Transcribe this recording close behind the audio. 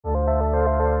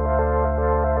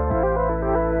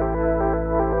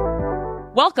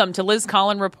Welcome to Liz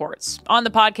Collin Reports. On the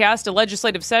podcast, a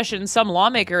legislative session some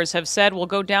lawmakers have said will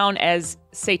go down as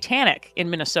satanic in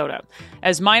Minnesota,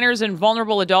 as minors and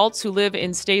vulnerable adults who live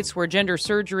in states where gender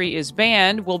surgery is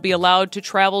banned will be allowed to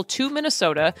travel to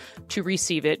Minnesota to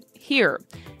receive it here.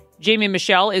 Jamie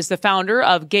Michelle is the founder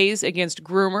of Against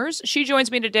Groomers. She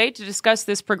joins me today to discuss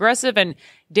this progressive and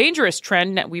dangerous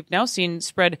trend that we've now seen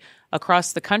spread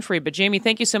across the country. But Jamie,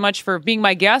 thank you so much for being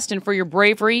my guest and for your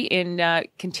bravery in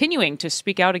continuing to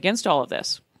speak out against all of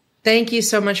this. Thank you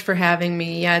so much for having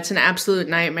me. Yeah, it's an absolute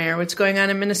nightmare what's going on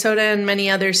in Minnesota and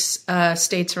many other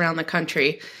states around the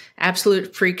country.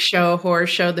 Absolute freak show, horror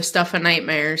show, the stuff of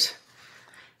nightmares.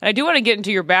 I do want to get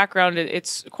into your background.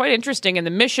 It's quite interesting, and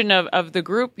the mission of the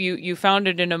group you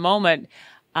founded in a moment.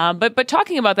 But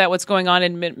talking about that, what's going on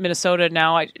in Minnesota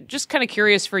now, I just kind of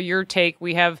curious for your take.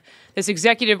 We have this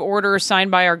executive order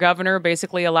signed by our governor,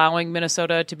 basically allowing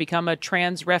Minnesota to become a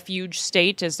trans refuge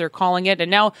state, as they're calling it, and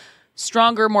now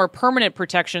stronger, more permanent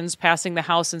protections passing the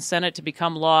House and Senate to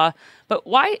become law. But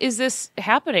why is this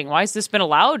happening? Why has this been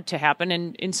allowed to happen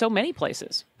in so many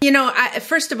places? You know,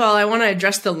 first of all, I want to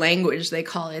address the language they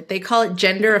call it. They call it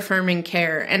gender affirming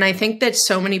care. And I think that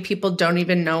so many people don't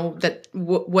even know that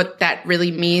what that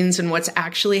really means and what's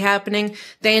actually happening.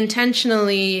 They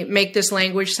intentionally make this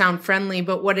language sound friendly,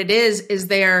 but what it is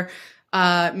they are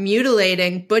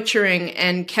mutilating, butchering,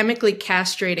 and chemically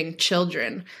castrating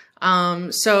children.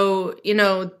 So, you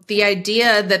know, the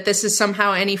idea that this is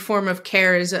somehow any form of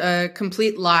care is a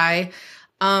complete lie.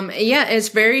 Yeah, it's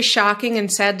very shocking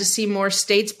and sad to see more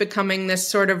states becoming this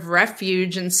sort of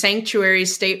refuge and sanctuary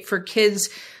state for kids,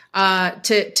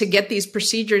 to get these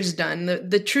procedures done.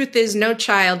 The truth is no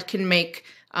child can make,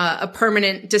 a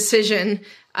permanent decision.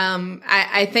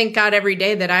 I thank God every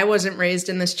day that I wasn't raised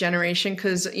in this generation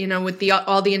because, you know, with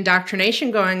all the indoctrination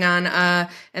going on,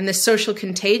 and the social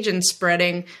contagion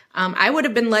spreading, I would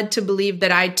have been led to believe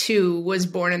that I too was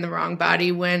born in the wrong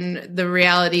body when the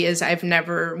reality is I've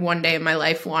never one day in my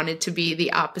life wanted to be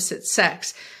the opposite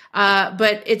sex.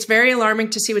 But it's very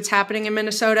alarming to see what's happening in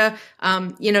Minnesota.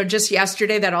 You know, just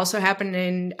yesterday that also happened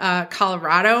in,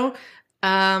 Colorado.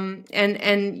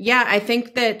 And yeah, I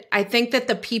think that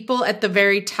the people at the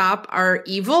very top are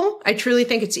evil. I truly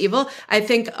think it's evil. I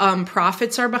think,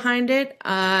 profits are behind it.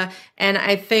 And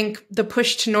I think the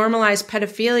push to normalize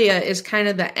pedophilia is kind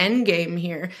of the end game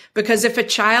here, because if a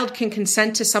child can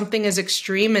consent to something as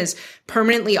extreme as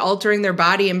permanently altering their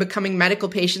body and becoming medical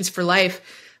patients for life,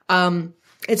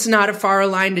 it's not a far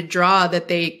line to draw that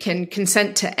they can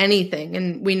consent to anything.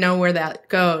 And we know where that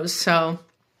goes. So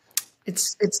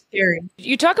it's scary.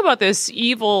 You talk about this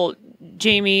evil,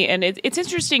 Jamie, and it's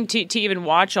interesting to even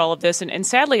watch all of this. And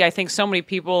sadly, I think so many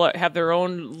people have their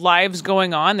own lives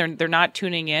going on. They're not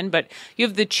tuning in. But you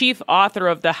have the chief author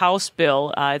of the House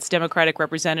bill. It's Democratic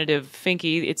Representative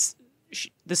Finke. It's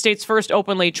the state's first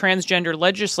openly transgender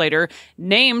legislator,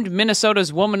 named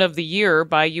Minnesota's Woman of the Year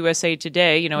by USA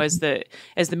Today. You know, as the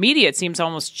media, it seems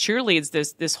almost cheerleads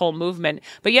this whole movement.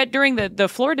 But yet during the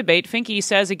floor debate, Finke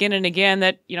says again and again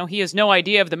that, you know, he has no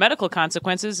idea of the medical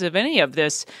consequences of any of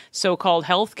this so-called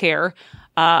health care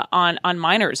on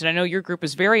minors. And I know your group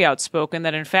is very outspoken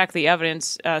that, in fact, the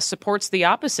evidence supports the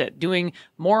opposite, doing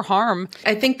more harm.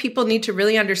 I think people need to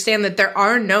really understand that there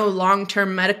are no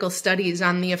long-term medical studies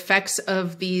on the effects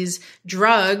of these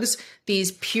drugs,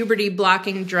 these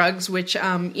puberty-blocking drugs, which,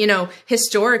 you know,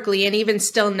 historically and even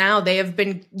still now, they have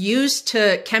been used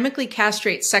to chemically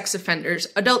castrate sex offenders,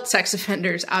 adult sex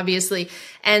offenders, obviously.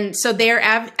 And so they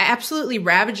are absolutely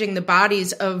ravaging the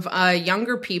bodies of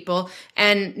younger people,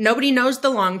 and nobody knows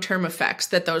the long-term effects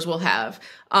that those will have.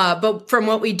 But from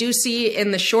what we do see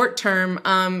in the short term,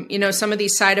 you know, some of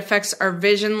these side effects are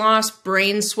vision loss,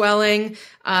 brain swelling.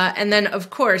 And then,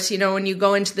 of course, you know, when you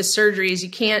go into the surgeries,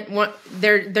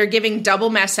 they're giving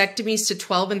double mastectomies to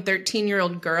 12 and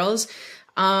 13-year-old girls.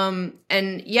 And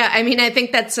yeah, I mean, I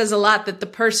think that says a lot that the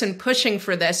person pushing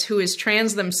for this, who is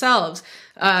trans themselves,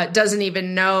 doesn't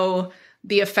even know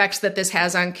the effects that this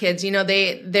has on kids. You know,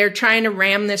 they're trying to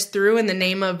ram this through in the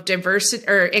name of diversity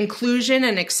or inclusion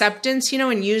and acceptance, you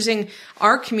know, and using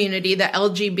our community, the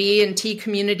LGBT and T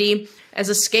community, as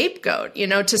a scapegoat, you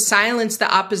know, to silence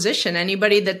the opposition,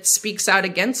 anybody that speaks out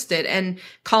against it, and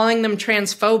calling them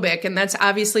transphobic. And that's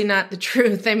obviously not the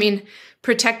truth. I mean,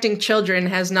 protecting children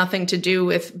has nothing to do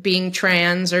with being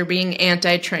trans or being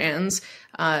anti-trans.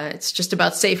 It's just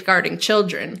about safeguarding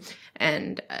children.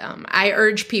 And I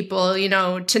urge people,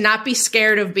 to not be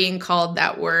scared of being called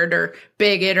that word or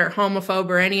bigot or homophobe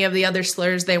or any of the other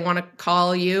slurs they want to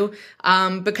call you,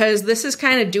 because this is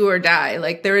kind of do or die.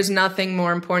 Like, there is nothing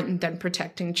more important than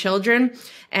protecting children.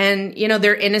 And,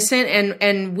 they're innocent,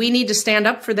 and we need to stand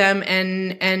up for them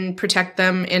and protect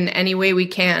them in any way we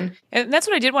can. And that's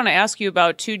what I did want to ask you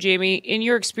about too, Jamie. In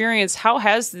your experience, how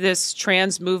has this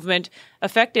trans movement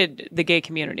affected the gay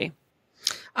community?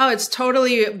 Oh, it's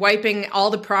totally wiping all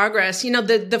the progress.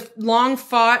 The long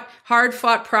fought, hard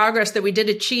fought progress that we did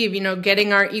achieve,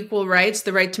 getting our equal rights,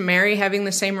 the right to marry, having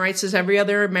the same rights as every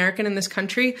other American in this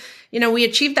country. We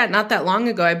achieved that not that long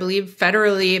ago. I believe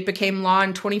federally it became law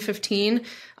in 2015.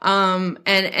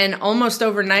 And almost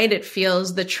overnight, it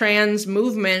feels the trans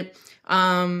movement,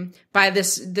 by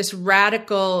these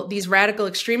radical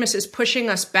extremists is pushing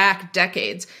us back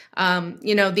decades.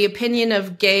 The opinion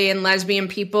of gay and lesbian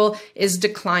people is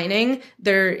declining.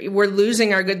 We're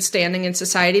losing our good standing in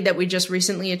society that we just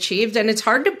recently achieved. And it's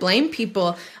hard to blame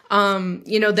people,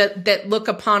 that look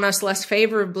upon us less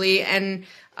favorably. And,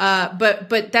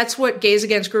 but that's what Gays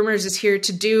Against Groomers is here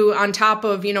to do, on top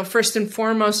of, first and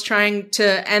foremost, trying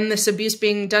to end this abuse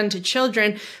being done to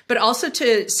children, but also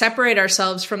to separate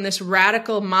ourselves from this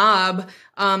radical mob,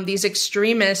 these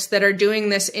extremists that are doing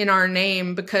this in our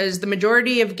name, because the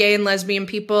majority of gay and lesbian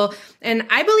people, and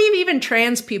I believe even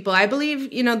trans people, I believe,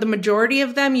 the majority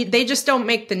of them, they just don't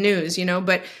make the news,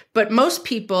 but most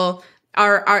people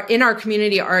are in our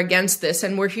community are against this,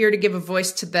 and we're here to give a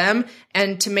voice to them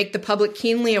and to make the public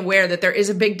keenly aware that there is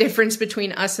a big difference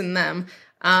between us and them.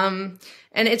 And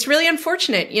it's really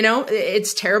unfortunate,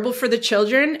 it's terrible for the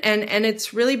children, and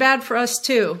it's really bad for us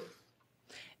too.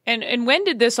 And when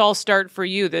did this all start for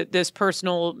you, this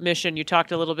personal mission? You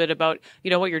talked a little bit about,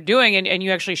 what you're doing, and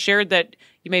you actually shared that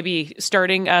you may be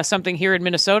starting something here in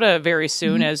Minnesota very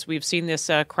soon, as we've seen this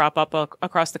crop up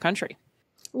across the country.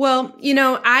 Well,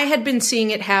 I had been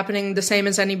seeing it happening the same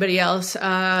as anybody else. The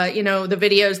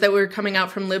videos that were coming out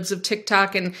from libs of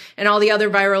TikTok and all the other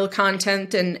viral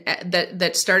content and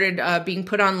that started being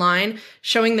put online,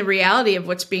 showing the reality of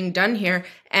what's being done here.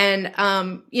 And,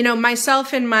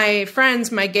 myself and my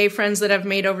friends, my gay friends that I've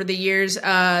made over the years,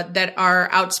 that are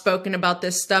outspoken about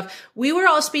this stuff, we were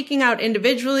all speaking out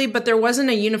individually, but there wasn't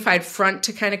a unified front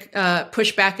to kind of,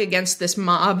 push back against this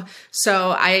mob.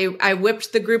 So I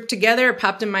whipped the group together, it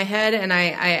popped in my head, and I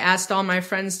asked all my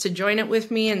friends to join it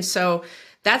with me. And so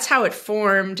that's how it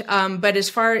formed. But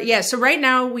so right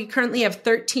now we currently have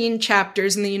 13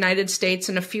 chapters in the United States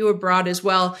and a few abroad as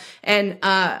well. And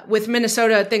with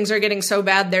Minnesota, things are getting so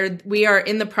bad there. We are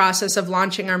in the process of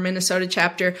launching our Minnesota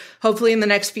chapter. Hopefully in the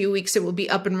next few weeks, it will be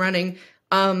up and running.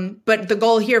 But the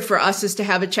goal here for us is to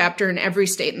have a chapter in every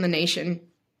state in the nation.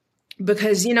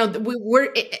 Because, we're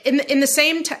at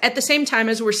the same time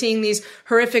as we're seeing these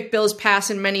horrific bills pass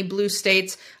in many blue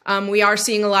states, we are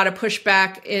seeing a lot of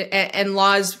pushback and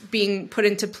laws being put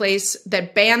into place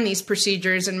that ban these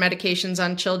procedures and medications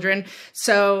on children.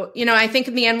 So, I think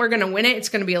in the end, we're going to win it. It's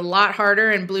going to be a lot harder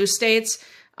in blue states.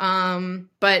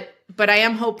 But I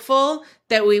am hopeful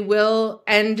that we will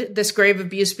end this grave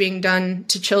abuse being done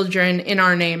to children in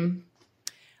our name.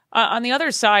 On the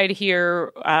other side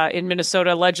here in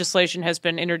Minnesota, legislation has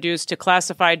been introduced to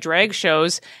classify drag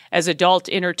shows as adult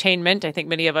entertainment. I think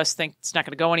many of us think it's not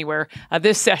going to go anywhere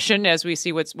this session as we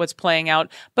see what's playing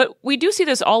out. But we do see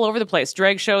this all over the place.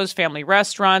 Drag shows, family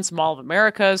restaurants, Mall of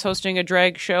America is hosting a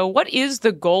drag show. What is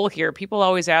the goal here? People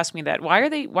always ask me that. Why are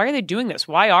they doing this?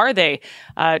 Why are they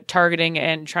targeting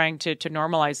and trying to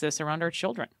normalize this around our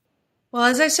children? Well,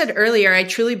 as I said earlier, I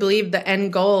truly believe the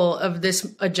end goal of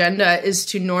this agenda is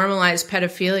to normalize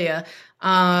pedophilia,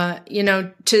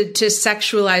 to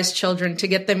sexualize children, to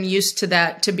get them used to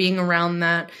that, to being around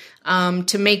that,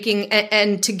 to making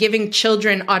and to giving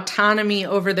children autonomy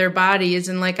over their bodies.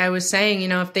 And like I was saying,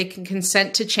 if they can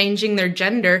consent to changing their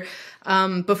gender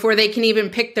before they can even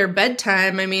pick their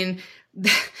bedtime, I mean,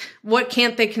 what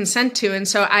can't they consent to? And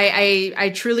so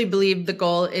I truly believe the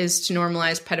goal is to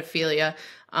normalize pedophilia.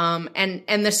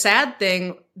 And the sad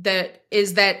thing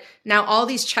is that now all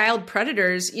these child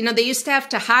predators, they used to have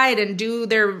to hide and do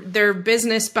their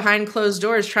business behind closed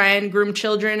doors, try and groom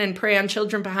children and prey on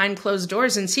children behind closed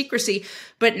doors in secrecy.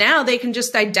 But now they can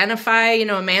just identify,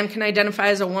 a man can identify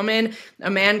as a woman,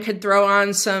 a man could throw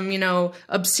on some,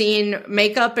 obscene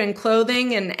makeup and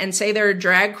clothing and say they're a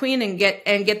drag queen and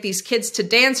get these kids to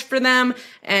dance for them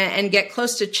and get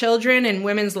close to children in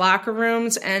women's locker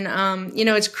rooms. And,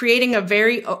 it's creating a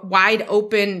very wide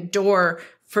open door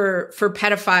for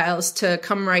pedophiles to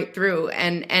come right through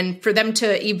and for them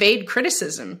to evade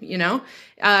criticism,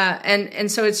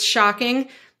 and so it's shocking.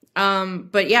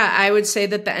 But yeah, I would say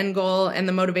that the end goal and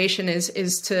the motivation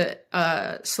is to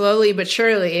slowly but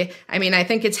surely, I mean, I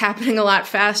think it's happening a lot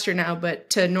faster now, but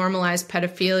to normalize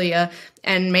pedophilia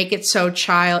and make it so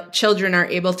children are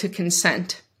able to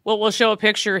consent. Well, we'll show a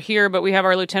picture here, but we have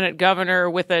our lieutenant governor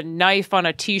with a knife on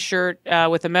a T-shirt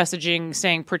with a messaging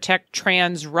saying "Protect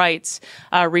Trans Rights"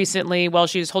 recently while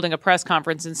she was holding a press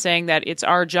conference and saying that it's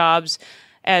our jobs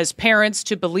as parents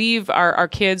to believe our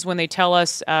kids when they tell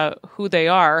us who they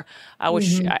are,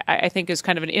 which I think is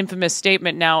kind of an infamous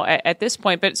statement now at this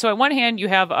point. But so on one hand, you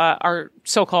have our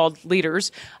so-called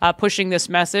leaders pushing this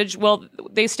message. Well,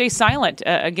 they stay silent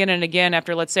again and again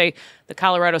after, let's say, the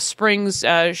Colorado Springs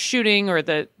shooting or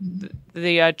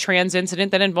the trans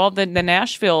incident that involved the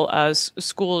Nashville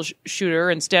school shooter.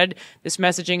 Instead, this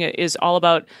messaging is all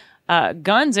about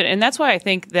guns. And that's why I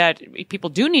think that people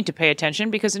do need to pay attention,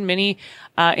 because in many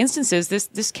instances,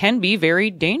 this can be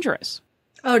very dangerous.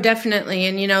 Oh, definitely.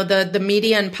 And, you know, the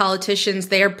media and politicians,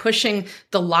 they are pushing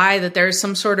the lie that there is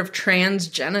some sort of trans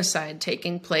genocide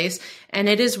taking place. And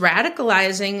it is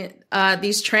radicalizing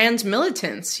these trans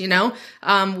militants, you know.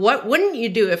 What wouldn't you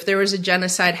do if there was a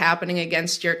genocide happening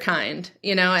against your kind,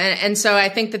 you know? And so I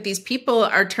think that these people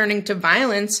are turning to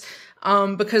violence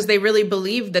because they really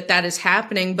believe that that is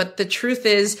happening. But the truth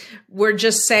is, we're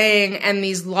just saying, and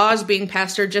these laws being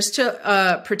passed are just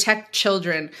to protect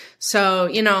children. So,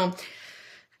 you know,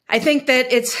 I think that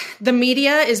the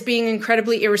media is being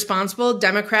incredibly irresponsible.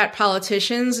 Democrat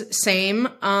politicians, same.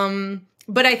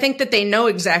 But I think that they know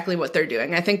exactly what they're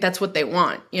doing. I think that's what they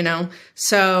want, you know?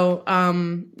 So,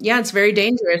 yeah, it's very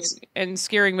dangerous. And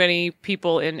scaring many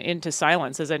people into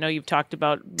silence, as I know you've talked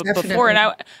about before. And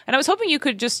I was hoping you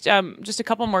could just a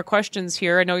couple more questions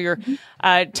here. I know your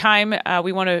time,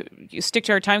 we want to stick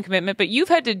to our time commitment, but you've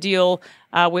had to deal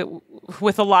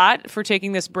with a lot for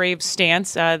taking this brave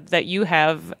stance that you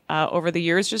have over the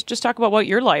years. Just talk about what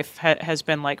your life has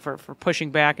been like for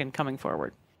pushing back and coming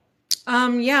forward.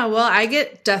 Yeah, well, I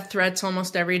get death threats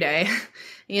almost every day.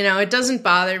 You know, it doesn't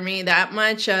bother me that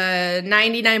much.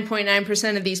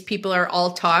 99.9% of these people are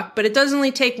all talk, but it does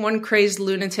only take one crazed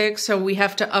lunatic. So we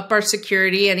have to up our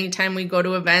security anytime we go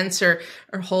to events or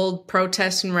hold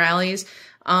protests and rallies.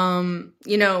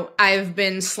 You know, I've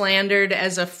been slandered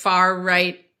as a far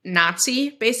right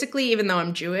Nazi, basically, even though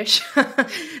I'm Jewish.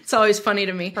 It's always funny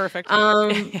to me. Perfect.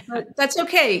 But that's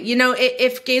okay. You know,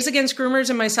 if Gays Against Groomers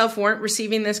and myself weren't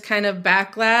receiving this kind of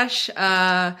backlash,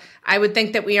 I would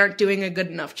think that we aren't doing a good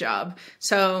enough job.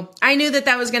 So I knew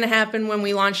that was going to happen when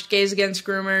we launched Gays Against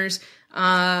Groomers.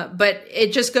 But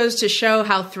it just goes to show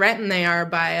how threatened they are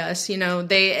by us. You know,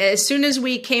 as soon as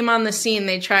we came on the scene,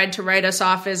 they tried to write us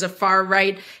off as a far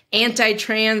right,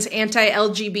 anti-trans,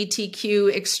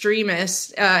 anti-LGBTQ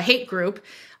extremist, hate group.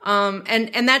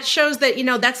 And that shows that, you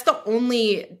know, that's the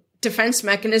only defense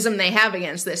mechanism they have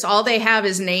against this. All they have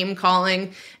is name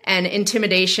calling and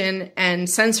intimidation and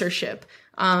censorship.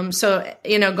 So,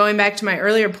 you know, going back to my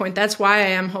earlier point, that's why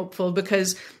I am hopeful,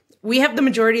 because we have the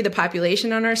majority of the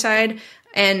population on our side,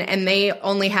 and they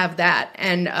only have that.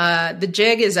 And the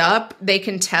jig is up. They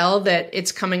can tell that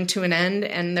it's coming to an end,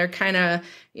 and they're kind of,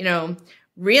 you know,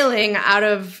 reeling out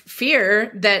of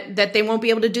fear that they won't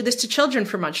be able to do this to children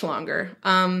for much longer.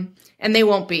 And they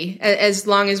won't be, as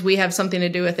long as we have something to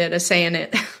do with it, a say in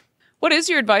it. What is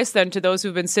your advice then to those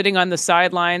who've been sitting on the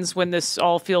sidelines when this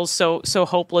all feels so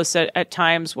hopeless at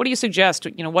times? What do you suggest?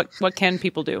 You know, what can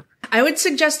people do? I would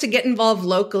suggest to get involved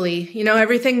locally. You know,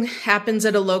 everything happens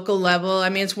at a local level. I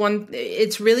mean,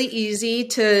 it's really easy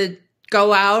to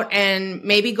go out and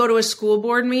maybe go to a school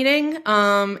board meeting.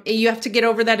 You have to get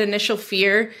over that initial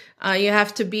fear. You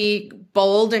have to be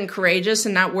bold and courageous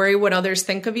and not worry what others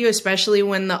think of you, especially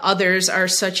when the others are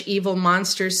such evil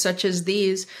monsters such as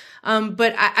these.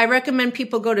 But I recommend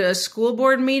people go to a school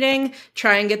board meeting,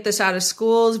 try and get this out of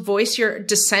schools, voice your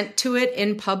dissent to it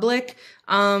in public,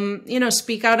 you know,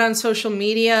 speak out on social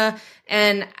media.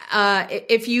 And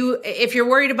if you're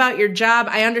worried about your job,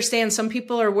 I understand some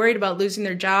people are worried about losing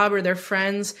their job or their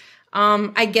friends.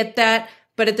 I get that.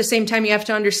 But at the same time, you have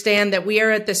to understand that we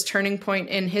are at this turning point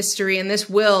in history, and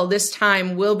this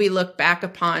time will be looked back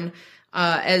upon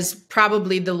as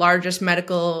probably the largest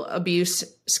medical abuse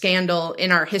scandal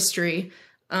in our history.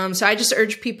 So I just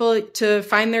urge people to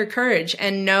find their courage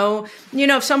and know, you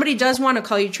know, if somebody does want to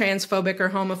call you transphobic or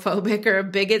homophobic or a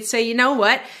bigot, say, you know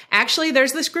what? Actually,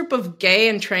 there's this group of gay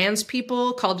and trans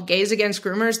people called Gays Against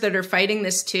Groomers that are fighting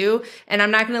this too. And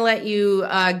I'm not going to let you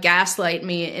gaslight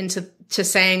me into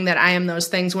saying that I am those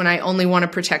things when I only want to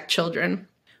protect children.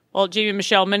 Well, Jamie and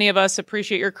Michelle, many of us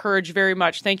appreciate your courage very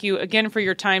much. Thank you again for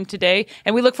your time today.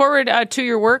 And we look forward to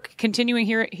your work continuing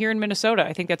here in Minnesota.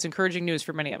 I think that's encouraging news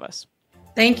for many of us.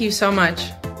 Thank you so much.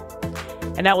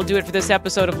 And that will do it for this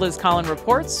episode of Liz Collin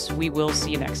Reports. We will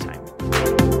see you next time.